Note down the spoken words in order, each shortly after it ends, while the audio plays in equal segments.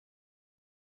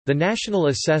The National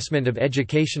Assessment of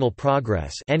Educational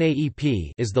Progress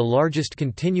 (NAEP) is the largest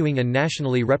continuing and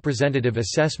nationally representative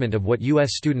assessment of what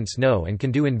U.S. students know and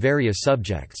can do in various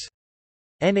subjects.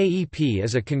 NAEP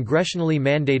is a congressionally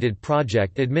mandated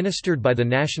project administered by the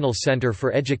National Center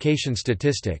for Education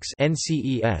Statistics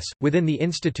 (NCES) within the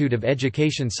Institute of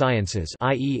Education Sciences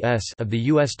 (IES) of the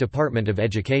U.S. Department of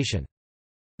Education.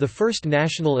 The first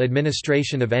national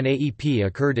administration of NAEP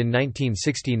occurred in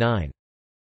 1969.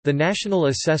 The National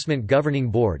Assessment Governing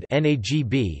Board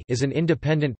 (NAGB) is an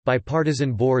independent,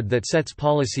 bipartisan board that sets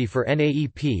policy for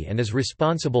NAEP and is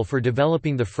responsible for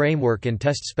developing the framework and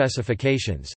test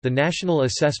specifications. The National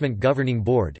Assessment Governing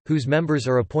Board, whose members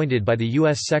are appointed by the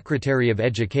U.S. Secretary of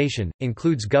Education,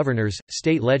 includes governors,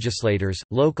 state legislators,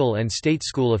 local and state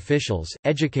school officials,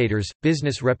 educators,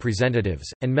 business representatives,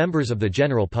 and members of the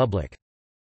general public.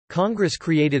 Congress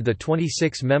created the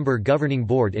 26-member governing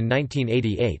board in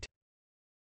 1988.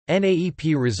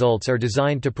 NAEP results are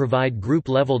designed to provide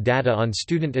group-level data on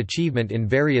student achievement in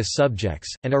various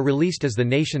subjects, and are released as the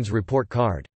nation's report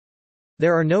card.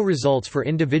 There are no results for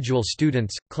individual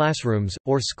students, classrooms,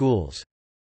 or schools.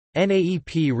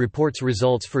 NAEP reports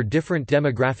results for different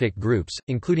demographic groups,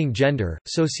 including gender,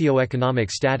 socioeconomic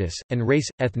status, and race,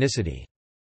 ethnicity.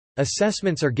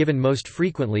 Assessments are given most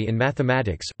frequently in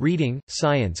mathematics, reading,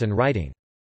 science and writing.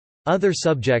 Other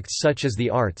subjects such as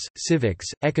the arts, civics,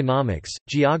 economics,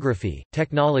 geography,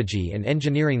 technology and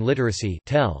engineering literacy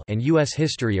and U.S.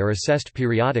 history are assessed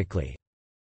periodically.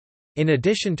 In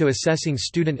addition to assessing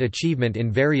student achievement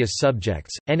in various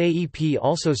subjects, NAEP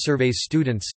also surveys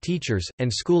students, teachers,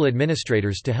 and school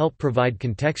administrators to help provide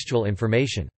contextual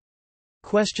information.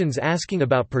 Questions asking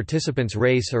about participants'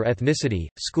 race or ethnicity,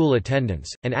 school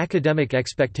attendance, and academic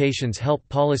expectations help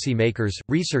policymakers,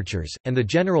 researchers, and the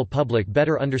general public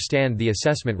better understand the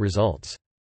assessment results.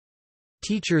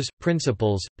 Teachers,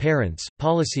 principals, parents,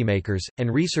 policymakers,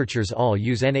 and researchers all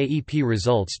use NAEP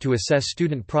results to assess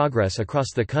student progress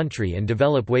across the country and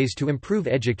develop ways to improve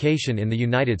education in the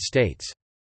United States.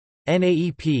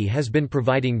 NAEP has been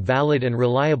providing valid and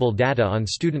reliable data on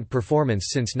student performance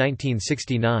since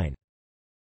 1969.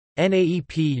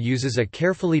 NAEP uses a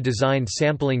carefully designed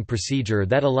sampling procedure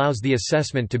that allows the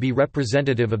assessment to be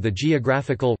representative of the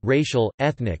geographical, racial,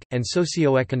 ethnic, and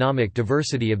socioeconomic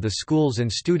diversity of the schools and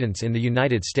students in the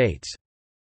United States.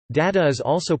 Data is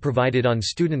also provided on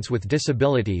students with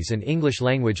disabilities and English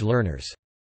language learners.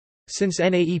 Since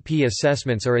NAEP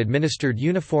assessments are administered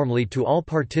uniformly to all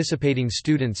participating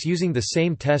students using the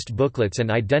same test booklets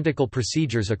and identical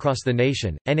procedures across the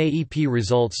nation, NAEP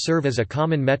results serve as a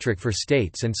common metric for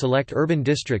states and select urban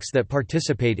districts that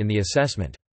participate in the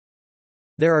assessment.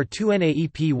 There are two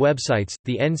NAEP websites,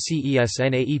 the NCES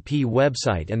NAEP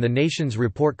website and the Nation's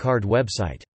Report Card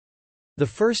website. The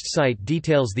first site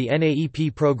details the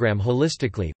NAEP program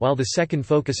holistically, while the second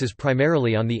focuses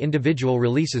primarily on the individual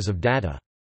releases of data.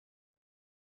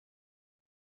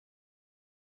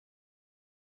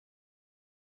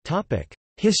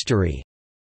 History.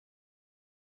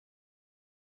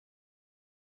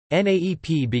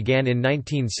 NAEP began in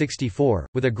 1964,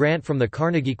 with a grant from the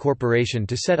Carnegie Corporation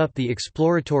to set up the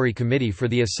Exploratory Committee for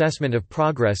the Assessment of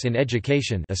Progress in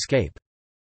Education (ESCAPE).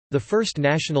 The first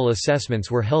national assessments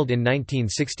were held in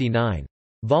 1969.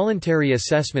 Voluntary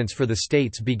assessments for the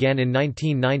states began in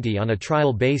 1990 on a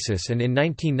trial basis and in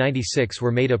 1996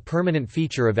 were made a permanent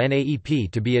feature of NAEP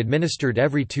to be administered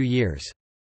every 2 years.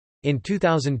 In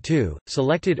 2002,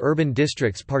 selected urban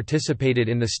districts participated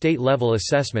in the state-level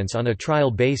assessments on a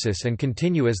trial basis and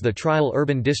continue as the Trial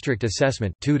Urban District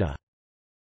Assessment (TUDA).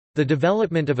 The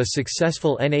development of a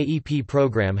successful NAEP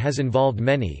program has involved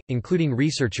many, including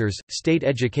researchers, state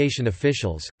education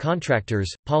officials,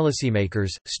 contractors, policymakers,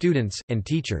 students, and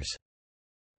teachers.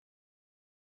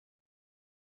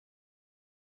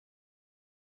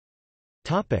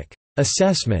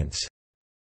 Assessments.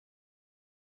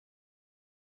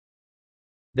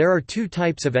 There are two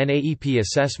types of NAEP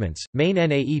assessments, main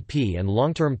NAEP and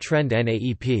long-term trend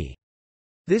NAEP.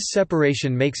 This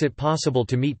separation makes it possible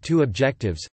to meet two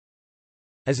objectives.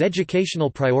 As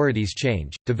educational priorities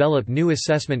change, develop new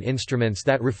assessment instruments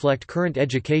that reflect current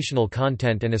educational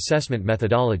content and assessment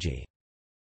methodology.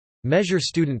 Measure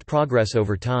student progress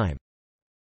over time.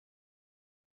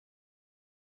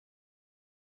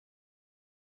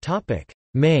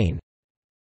 Main.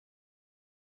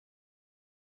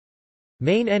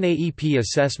 Main NAEP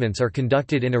assessments are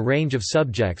conducted in a range of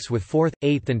subjects with 4th,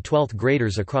 8th and 12th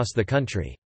graders across the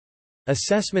country.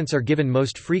 Assessments are given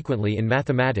most frequently in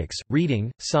mathematics,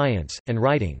 reading, science, and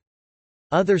writing.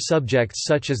 Other subjects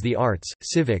such as the arts,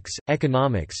 civics,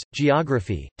 economics,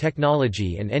 geography,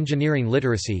 technology and engineering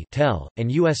literacy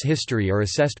and U.S. history are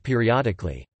assessed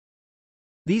periodically.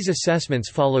 These assessments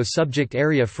follow subject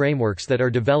area frameworks that are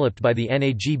developed by the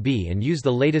NAGB and use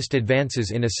the latest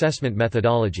advances in assessment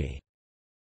methodology.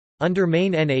 Under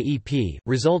main NAEP,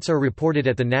 results are reported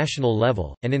at the national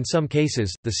level, and in some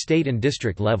cases, the state and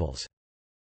district levels.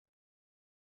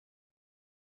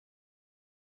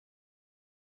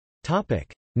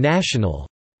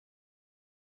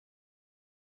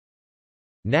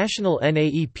 National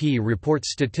NAEP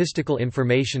reports statistical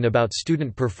information about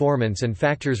student performance and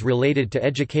factors related to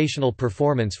educational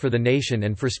performance for the nation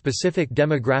and for specific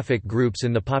demographic groups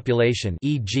in the population,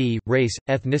 e.g., race,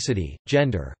 ethnicity,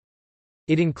 gender.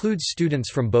 It includes students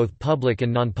from both public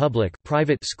and non-public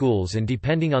private schools and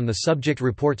depending on the subject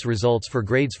reports results for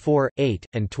grades 4, 8,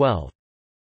 and 12.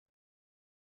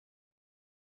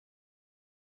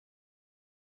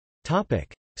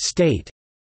 State.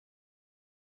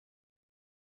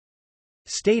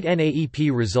 State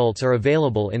NAEP results are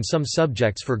available in some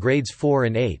subjects for grades 4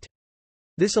 and 8.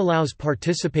 This allows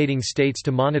participating states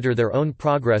to monitor their own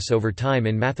progress over time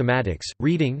in mathematics,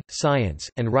 reading, science,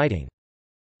 and writing.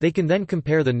 They can then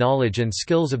compare the knowledge and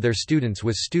skills of their students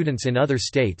with students in other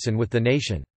states and with the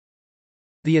nation.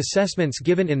 The assessments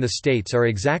given in the states are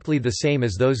exactly the same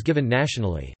as those given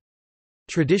nationally.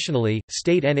 Traditionally,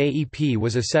 state NAEP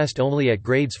was assessed only at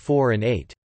grades 4 and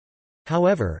 8.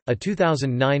 However, a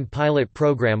 2009 pilot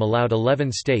program allowed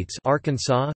 11 states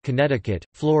Arkansas, Connecticut,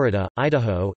 Florida,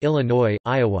 Idaho, Illinois,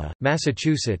 Iowa,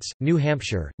 Massachusetts, New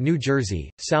Hampshire, New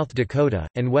Jersey, South Dakota,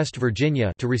 and West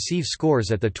Virginia to receive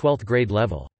scores at the 12th grade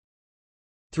level.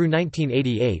 Through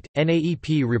 1988,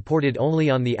 NAEP reported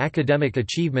only on the academic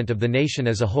achievement of the nation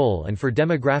as a whole and for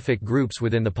demographic groups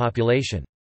within the population.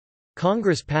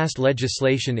 Congress passed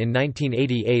legislation in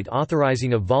 1988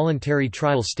 authorizing a voluntary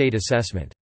trial state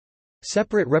assessment.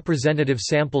 Separate representative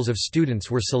samples of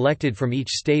students were selected from each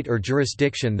state or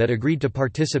jurisdiction that agreed to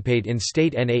participate in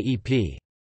state NAEP.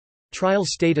 Trial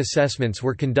state assessments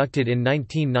were conducted in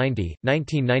 1990,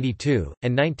 1992,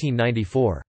 and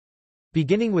 1994.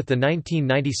 Beginning with the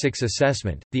 1996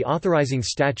 assessment, the authorizing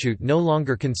statute no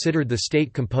longer considered the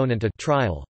state component a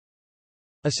trial.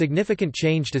 A significant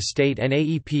change to state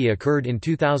NAEP occurred in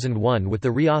 2001 with the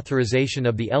reauthorization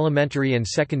of the Elementary and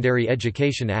Secondary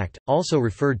Education Act, also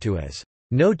referred to as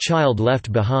No Child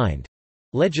Left Behind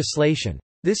legislation.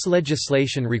 This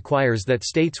legislation requires that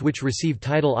states which receive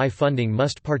Title I funding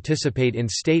must participate in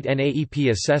state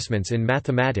NAEP assessments in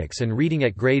mathematics and reading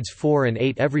at grades 4 and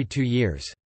 8 every 2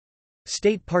 years.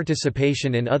 State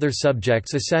participation in other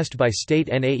subjects assessed by state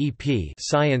NAEP,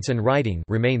 science and writing,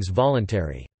 remains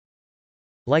voluntary.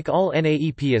 Like all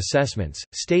NAEP assessments,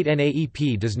 state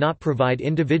NAEP does not provide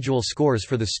individual scores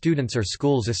for the students or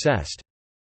schools assessed.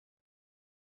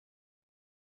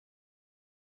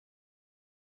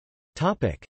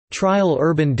 Trial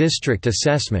Urban District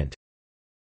Assessment.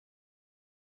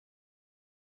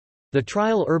 The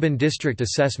Trial Urban District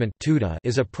Assessment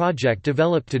is a project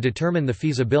developed to determine the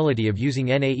feasibility of using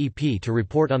NAEP to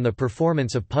report on the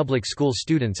performance of public school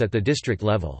students at the district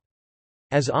level.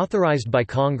 As authorized by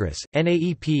Congress,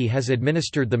 NAEP has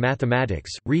administered the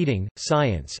mathematics, reading,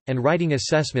 science, and writing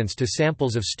assessments to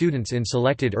samples of students in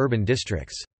selected urban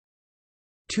districts.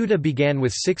 TUDA began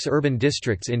with 6 urban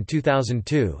districts in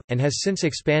 2002, and has since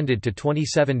expanded to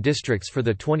 27 districts for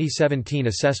the 2017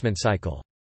 assessment cycle.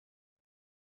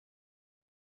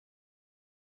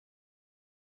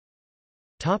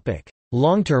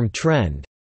 Long-term trend.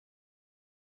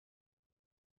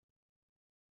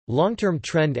 Long-term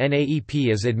trend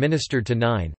NAEP is administered to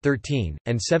 9, 13,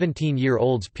 and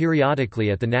 17-year-olds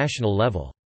periodically at the national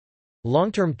level.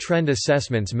 Long-term trend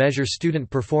assessments measure student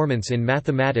performance in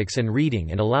mathematics and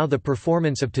reading and allow the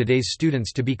performance of today's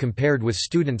students to be compared with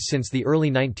students since the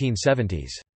early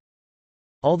 1970s.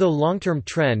 Although long-term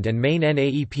trend and main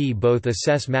NAEP both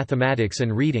assess mathematics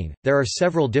and reading, there are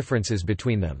several differences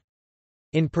between them.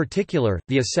 In particular,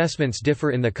 the assessments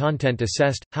differ in the content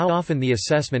assessed, how often the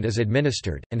assessment is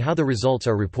administered, and how the results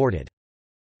are reported.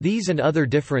 These and other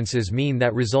differences mean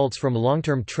that results from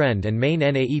long-term trend and main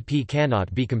NAEP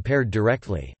cannot be compared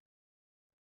directly.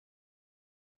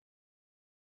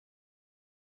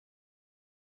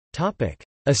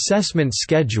 Assessment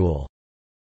schedule.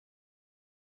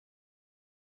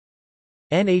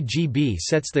 NAGB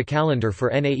sets the calendar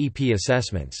for NAEP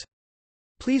assessments.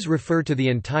 Please refer to the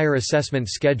entire assessment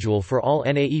schedule for all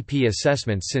NAEP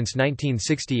assessments since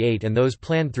 1968 and those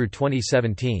planned through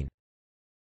 2017.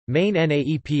 Main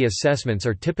NAEP assessments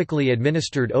are typically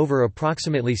administered over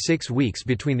approximately 6 weeks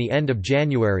between the end of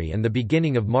January and the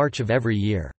beginning of March of every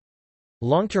year.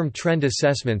 Long-term trend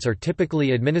assessments are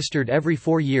typically administered every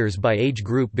 4 years by age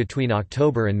group between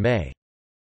October and May.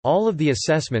 All of the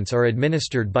assessments are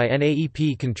administered by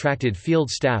NAEP-contracted field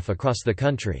staff across the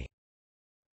country.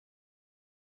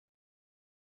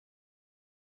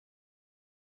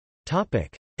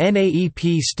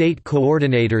 NAEP State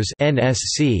Coordinators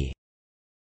 (NSC).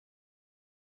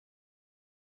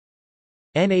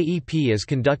 NAEP is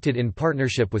conducted in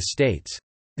partnership with states.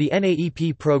 The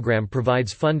NAEP program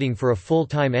provides funding for a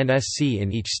full-time NSC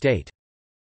in each state.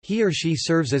 He or she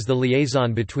serves as the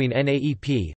liaison between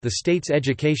NAEP, the state's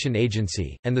education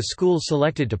agency, and the schools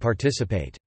selected to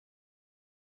participate.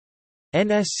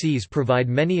 NSCs provide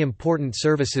many important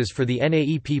services for the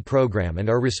NAEP program and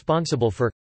are responsible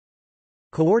for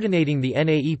coordinating the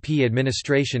NAEP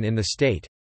administration in the state,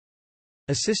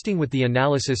 assisting with the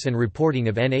analysis and reporting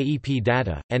of NAEP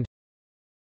data, and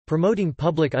promoting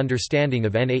public understanding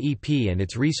of NAEP and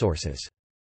its resources.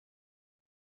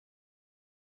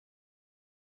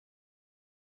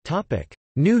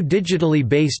 New Digitally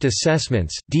Based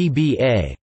Assessments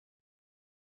 (DBA).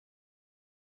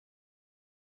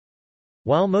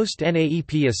 While most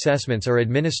NAEP assessments are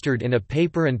administered in a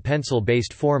paper and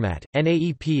pencil-based format,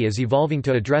 NAEP is evolving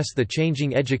to address the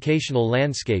changing educational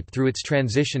landscape through its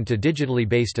transition to digitally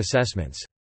based assessments.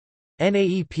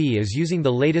 NAEP is using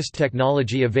the latest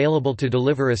technology available to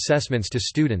deliver assessments to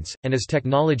students, and as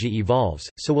technology evolves,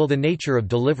 so will the nature of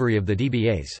delivery of the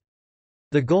DBAs.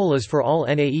 The goal is for all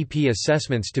NAEP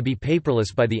assessments to be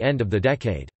paperless by the end of the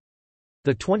decade.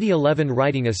 The 2011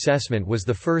 writing assessment was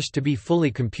the first to be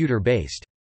fully computer-based.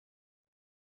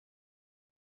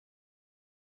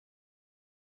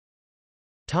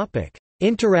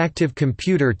 Interactive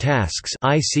Computer Tasks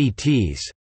 (ICTs).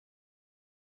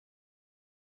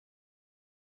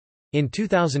 In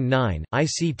 2009,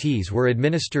 ICTs were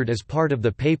administered as part of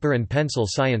the paper and pencil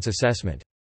science assessment.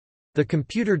 The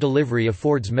computer delivery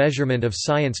affords measurement of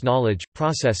science knowledge,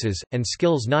 processes, and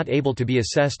skills not able to be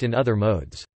assessed in other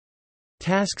modes.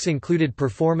 Tasks included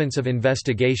performance of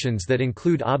investigations that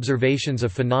include observations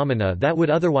of phenomena that would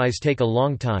otherwise take a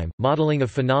long time, modeling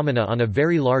of phenomena on a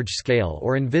very large scale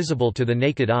or invisible to the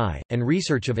naked eye, and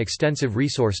research of extensive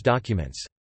resource documents.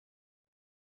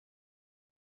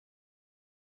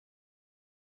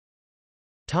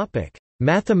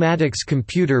 Mathematics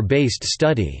computer-based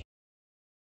study.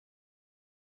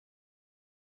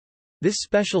 This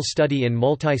special study in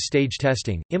multi-stage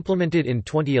testing, implemented in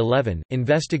 2011,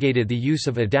 investigated the use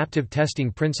of adaptive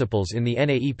testing principles in the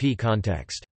NAEP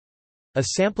context. A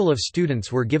sample of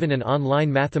students were given an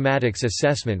online mathematics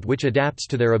assessment which adapts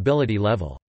to their ability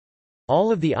level.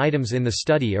 All of the items in the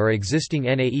study are existing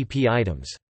NAEP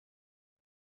items.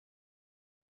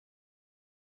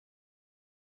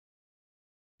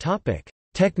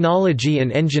 Technology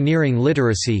and Engineering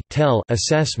Literacy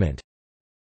assessment.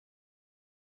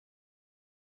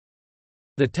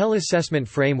 The TEL assessment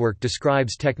framework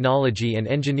describes technology and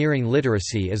engineering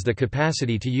literacy as the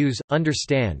capacity to use,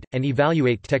 understand, and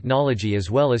evaluate technology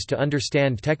as well as to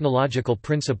understand technological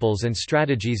principles and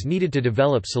strategies needed to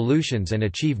develop solutions and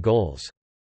achieve goals.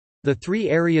 The three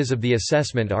areas of the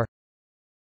assessment are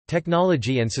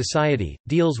Technology and Society,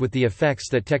 deals with the effects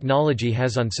that technology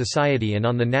has on society and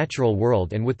on the natural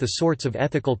world and with the sorts of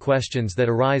ethical questions that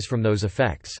arise from those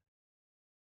effects.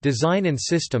 Design and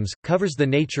Systems, covers the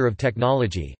nature of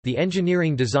technology, the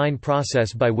engineering design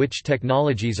process by which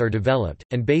technologies are developed,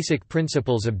 and basic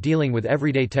principles of dealing with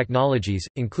everyday technologies,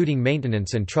 including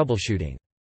maintenance and troubleshooting.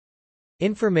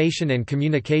 Information and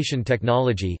Communication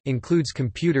Technology, includes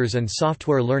computers and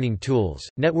software learning tools,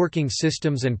 networking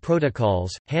systems and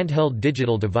protocols, handheld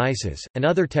digital devices, and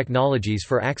other technologies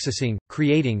for accessing,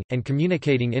 creating, and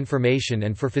communicating information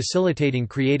and for facilitating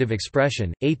creative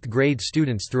expression. 8th grade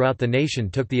students throughout the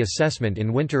nation took the assessment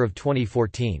in winter of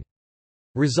 2014.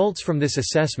 Results from this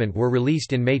assessment were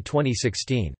released in May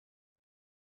 2016.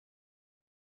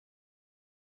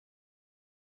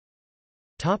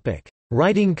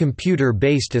 Writing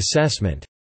computer-based assessment.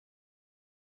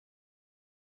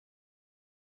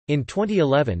 In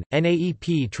 2011,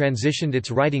 NAEP transitioned its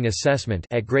writing assessment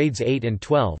at grades 8 and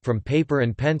 12 from paper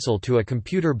and pencil to a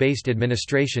computer-based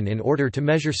administration in order to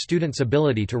measure students'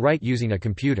 ability to write using a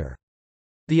computer.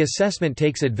 The assessment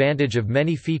takes advantage of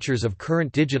many features of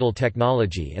current digital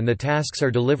technology and the tasks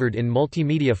are delivered in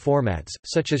multimedia formats,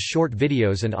 such as short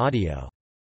videos and audio.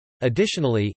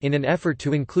 Additionally, in an effort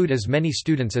to include as many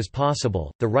students as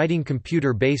possible, the writing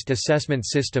computer-based assessment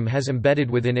system has embedded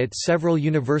within it several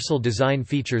universal design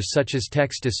features such as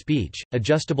text-to-speech,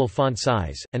 adjustable font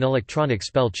size, and electronic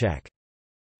spell check.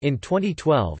 In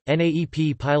 2012,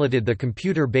 NAEP piloted the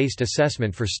computer-based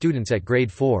assessment for students at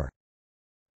grade 4.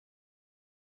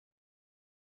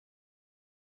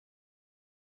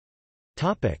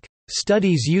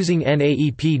 Studies using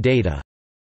NAEP data.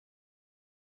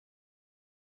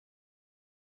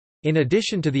 In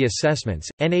addition to the assessments,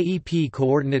 NAEP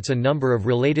coordinates a number of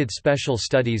related special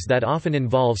studies that often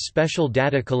involve special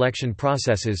data collection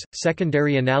processes,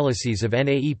 secondary analyses of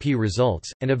NAEP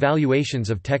results, and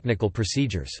evaluations of technical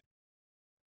procedures.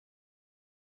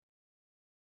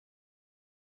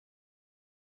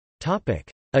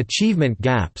 Achievement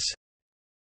gaps.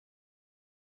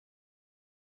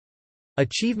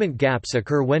 Achievement gaps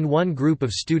occur when one group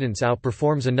of students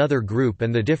outperforms another group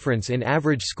and the difference in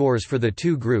average scores for the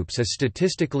two groups is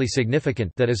statistically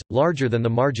significant, that is, larger than the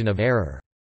margin of error.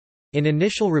 In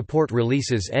initial report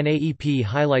releases, NAEP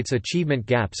highlights achievement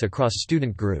gaps across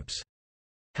student groups.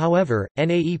 However,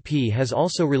 NAEP has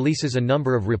also releases a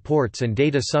number of reports and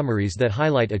data summaries that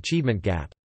highlight achievement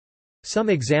gap. Some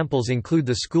examples include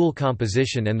the School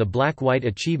Composition and the Black-White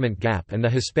Achievement Gap and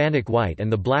the Hispanic-White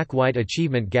and the Black-White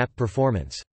Achievement Gap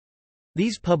Performance.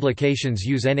 These publications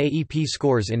use NAEP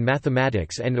scores in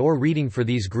mathematics and/or reading for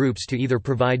these groups to either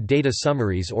provide data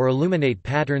summaries or illuminate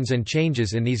patterns and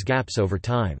changes in these gaps over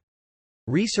time.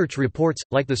 Research reports,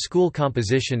 like the School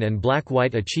Composition and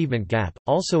Black-White Achievement Gap,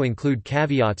 also include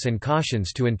caveats and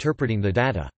cautions to interpreting the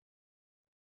data.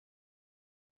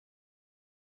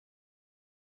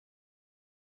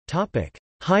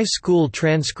 High School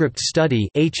Transcript Study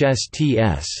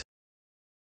 (HSTS).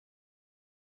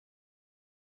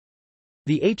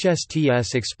 The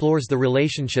HSTS explores the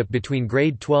relationship between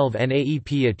grade 12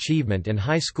 NAEP achievement and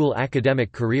high school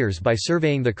academic careers by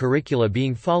surveying the curricula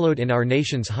being followed in our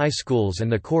nation's high schools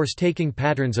and the course-taking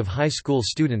patterns of high school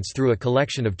students through a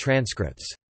collection of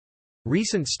transcripts.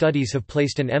 Recent studies have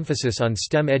placed an emphasis on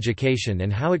STEM education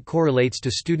and how it correlates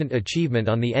to student achievement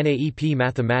on the NAEP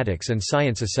mathematics and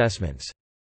science assessments.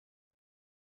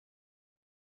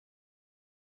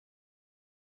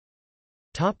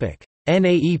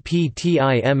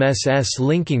 NAEP-TIMSS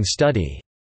linking study.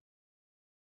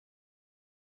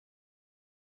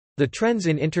 The Trends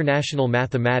in International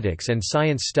Mathematics and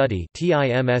Science Study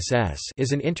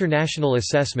is an international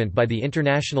assessment by the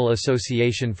International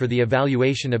Association for the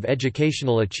Evaluation of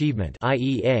Educational Achievement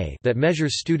that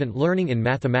measures student learning in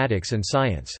mathematics and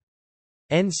science.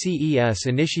 NCES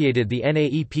initiated the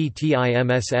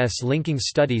NAEP-TIMSS linking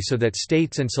study so that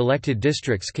states and selected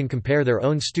districts can compare their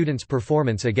own students'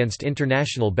 performance against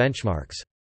international benchmarks.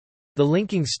 The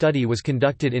linking study was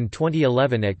conducted in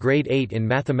 2011 at Grade 8 in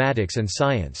Mathematics and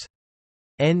Science.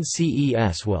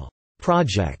 NCES will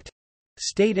project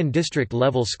state and district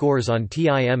level scores on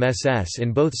TIMSS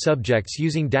in both subjects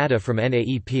using data from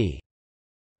NAEP.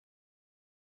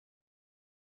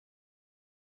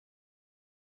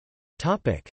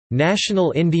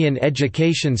 National Indian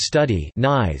Education Study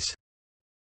 (NIES).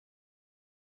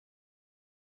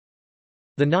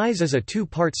 The NIES is a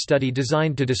two-part study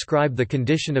designed to describe the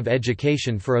condition of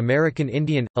education for American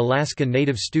Indian, Alaska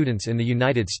Native students in the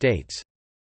United States.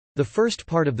 The first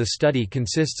part of the study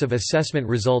consists of assessment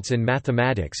results in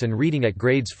mathematics and reading at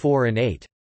grades 4 and 8.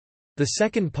 The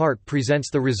second part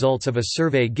presents the results of a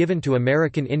survey given to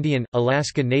American Indian,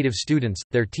 Alaska Native students,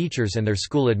 their teachers and their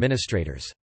school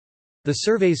administrators. The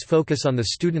surveys focus on the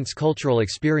students' cultural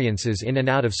experiences in and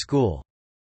out of school.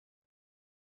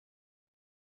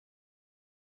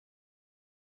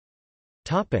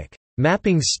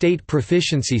 Mapping state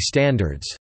proficiency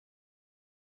standards.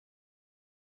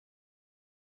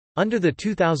 Under the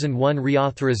 2001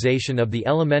 reauthorization of the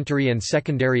Elementary and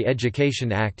Secondary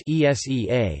Education Act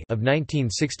of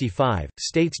 1965,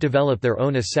 states develop their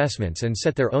own assessments and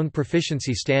set their own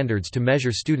proficiency standards to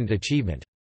measure student achievement.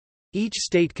 Each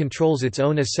state controls its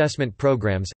own assessment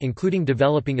programs, including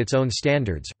developing its own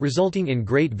standards, resulting in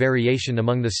great variation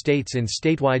among the states in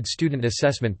statewide student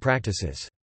assessment practices.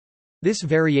 This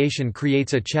variation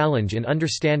creates a challenge in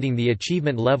understanding the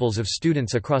achievement levels of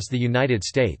students across the United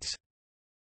States.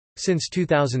 Since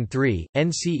 2003,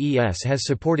 NCES has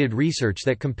supported research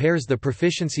that compares the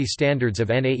proficiency standards of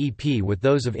NAEP with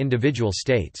those of individual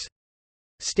states.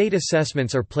 State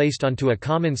assessments are placed onto a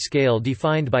common scale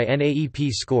defined by NAEP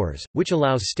scores, which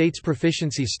allows states'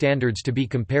 proficiency standards to be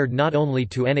compared not only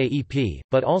to NAEP,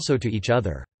 but also to each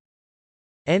other.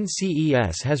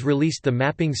 NCES has released the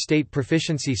Mapping State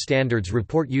Proficiency Standards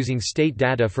report using state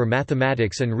data for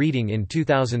mathematics and reading in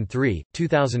 2003,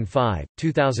 2005,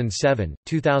 2007,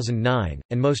 2009,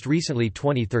 and most recently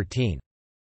 2013.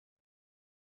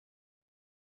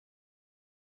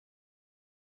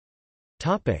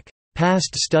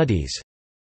 Past studies.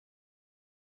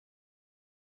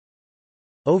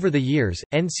 Over the years,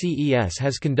 NCES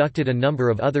has conducted a number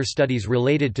of other studies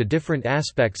related to different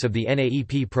aspects of the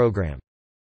NAEP program.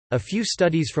 A few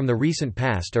studies from the recent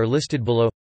past are listed below.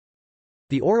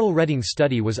 The oral reading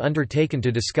study was undertaken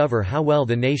to discover how well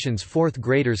the nation's fourth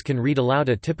graders can read aloud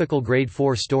a typical grade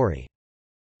 4 story.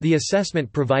 The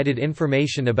assessment provided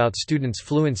information about students'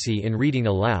 fluency in reading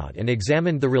aloud and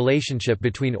examined the relationship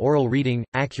between oral reading,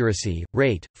 accuracy,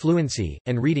 rate, fluency,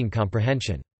 and reading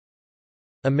comprehension.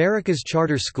 America's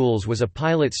Charter Schools was a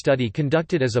pilot study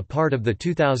conducted as a part of the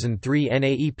 2003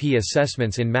 NAEP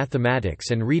assessments in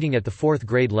mathematics and reading at the fourth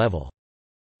grade level.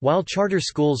 While charter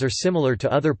schools are similar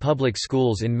to other public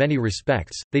schools in many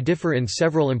respects, they differ in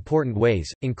several important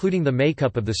ways, including the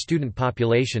makeup of the student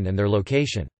population and their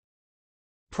location.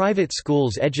 Private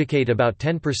schools educate about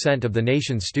 10% of the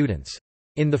nation's students.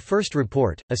 In the first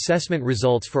report, assessment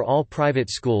results for all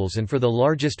private schools and for the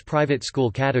largest private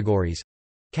school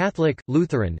categories—Catholic,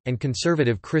 Lutheran, and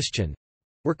Conservative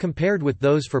Christian—were compared with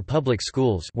those for public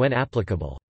schools when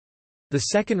applicable. The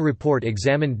second report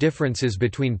examined differences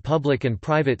between public and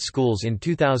private schools in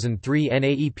 2003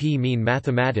 NAEP mean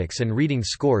mathematics and reading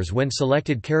scores when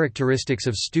selected characteristics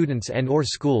of students and/or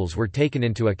schools were taken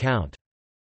into account.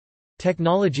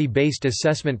 Technology-based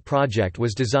assessment project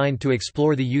was designed to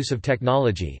explore the use of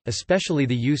technology, especially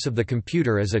the use of the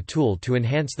computer as a tool to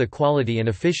enhance the quality and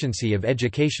efficiency of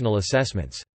educational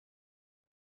assessments.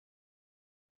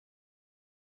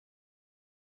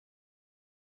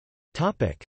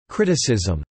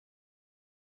 Criticism.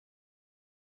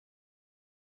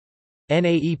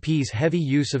 NAEP's heavy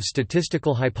use of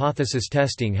statistical hypothesis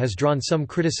testing has drawn some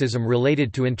criticism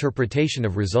related to interpretation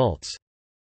of results.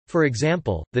 For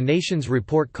example, the nation's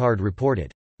report card reported,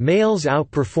 "Males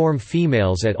outperform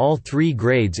females at all 3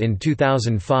 grades in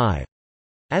 2005,"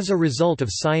 as a result of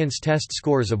science test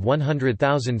scores of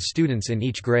 100,000 students in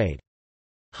each grade.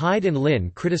 Hyde and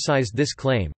Lin criticized this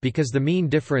claim, because the mean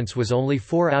difference was only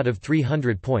 4 out of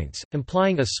 300 points,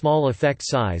 implying a small effect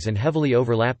size and heavily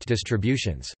overlapped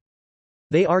distributions.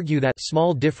 They argue that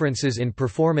small differences in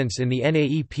performance in the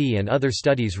NAEP and other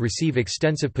studies receive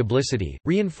extensive publicity,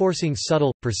 reinforcing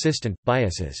subtle, persistent,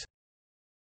 biases.